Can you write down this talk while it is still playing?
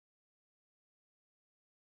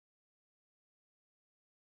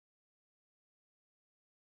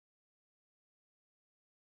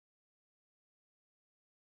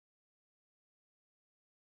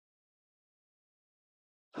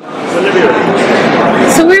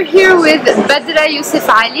with Badra Yusuf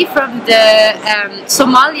Ali from the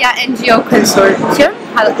Somalia NGO Consortium.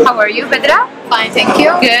 How are you, Badra? Fine, thank you.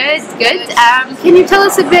 Good, good. Can you tell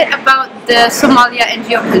us a bit about the Somalia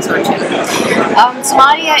NGO Consortium?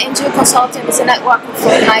 Somalia NGO Consortium is a network of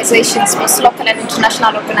organizations, both local and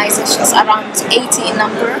international organizations, around 80 in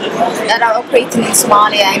number, that are operating in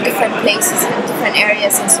Somalia in different places, in different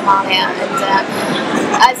areas in Somalia. And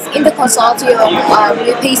as in the consortium,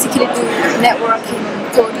 we basically do networking,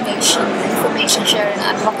 coordination, information sharing,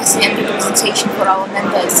 advocacy and representation for our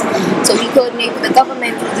members. So we coordinate with the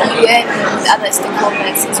government, with the UN, and with other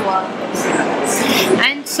stakeholders as well.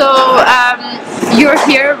 And so you're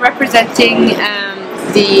here representing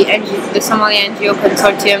the Somalia NGO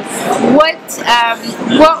Consortium.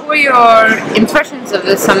 What were your impressions of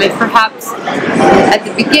the summit, perhaps at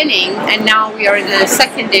the beginning, and now we are in the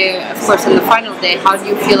second day, of course, on the final day. How do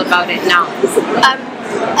you feel about it now?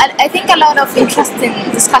 I think a lot of interesting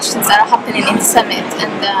discussions are happening in the summit,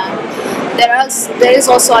 and there is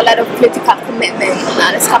also a lot of political commitment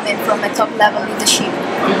that is coming from a top-level leadership,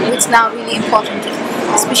 which is now really important,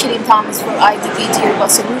 especially in terms for IDP durable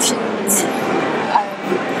solutions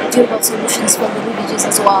for the refugees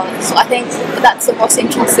as well. So I think that's the most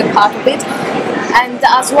interesting part of it. And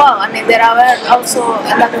as well, I mean, there are also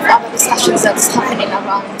a lot of other discussions that's happening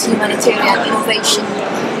around humanitarian innovation,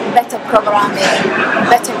 better programming,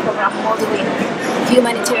 better program modeling,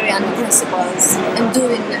 humanitarian principles, and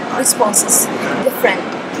doing responses different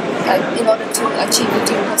in order to achieve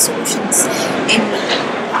durable solutions in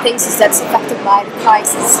places that's affected by the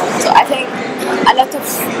crisis. So I think a lot of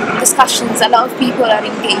discussions, a lot of people are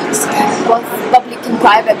engaged, both public and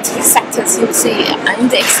private sectors, you'll see, in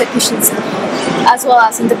the exhibitions, as well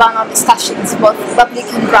as in the panel discussions, both public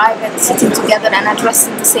and private sitting together and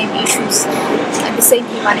addressing the same issues, and the same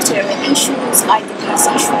humanitarian issues, IDPs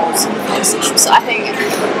issues, those issues. So I think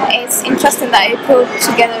it's interesting that it put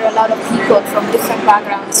together a lot of people from different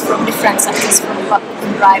backgrounds, from different sectors, from public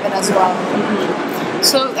and private as well.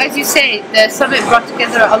 So, as you say, the summit brought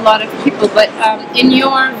together a lot of people, but in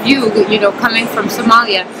your view, coming from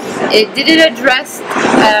Somalia, did it address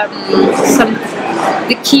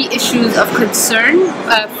the key issues of concern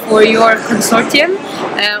for your consortium?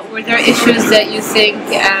 Were there issues that you think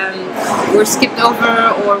were skipped over,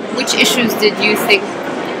 or which issues did you think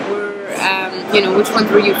were, which ones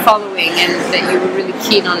were you following and that you were really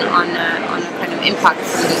keen on a kind of impact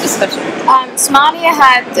from the discussion? Somalia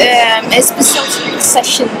had a special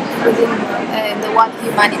session within the World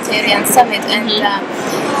Humanitarian Summit, and we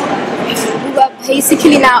were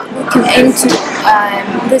basically now looking into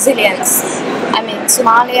resilience. I mean,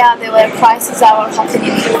 Somalia, there were crises that were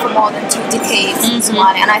happening for more than 2 decades in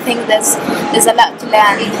Somalia, and I think there's a lot to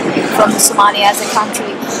learn from Somalia as a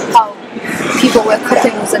country, how people were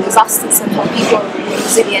coping with the disasters and how people were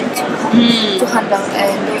resilient to handle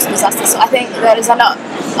those disasters. So I think there is a lot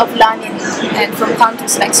of learning from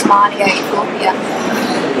countries like Somalia, Ethiopia.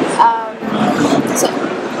 So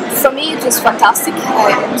for me it was fantastic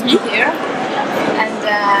to be here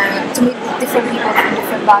and to meet different people from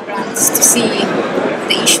different backgrounds, to see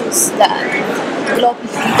the issues that global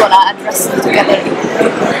people are addressing together.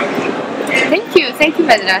 Thank you,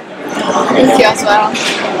 Badra. Thank you as well.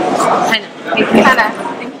 Hana. Thank you. Hana.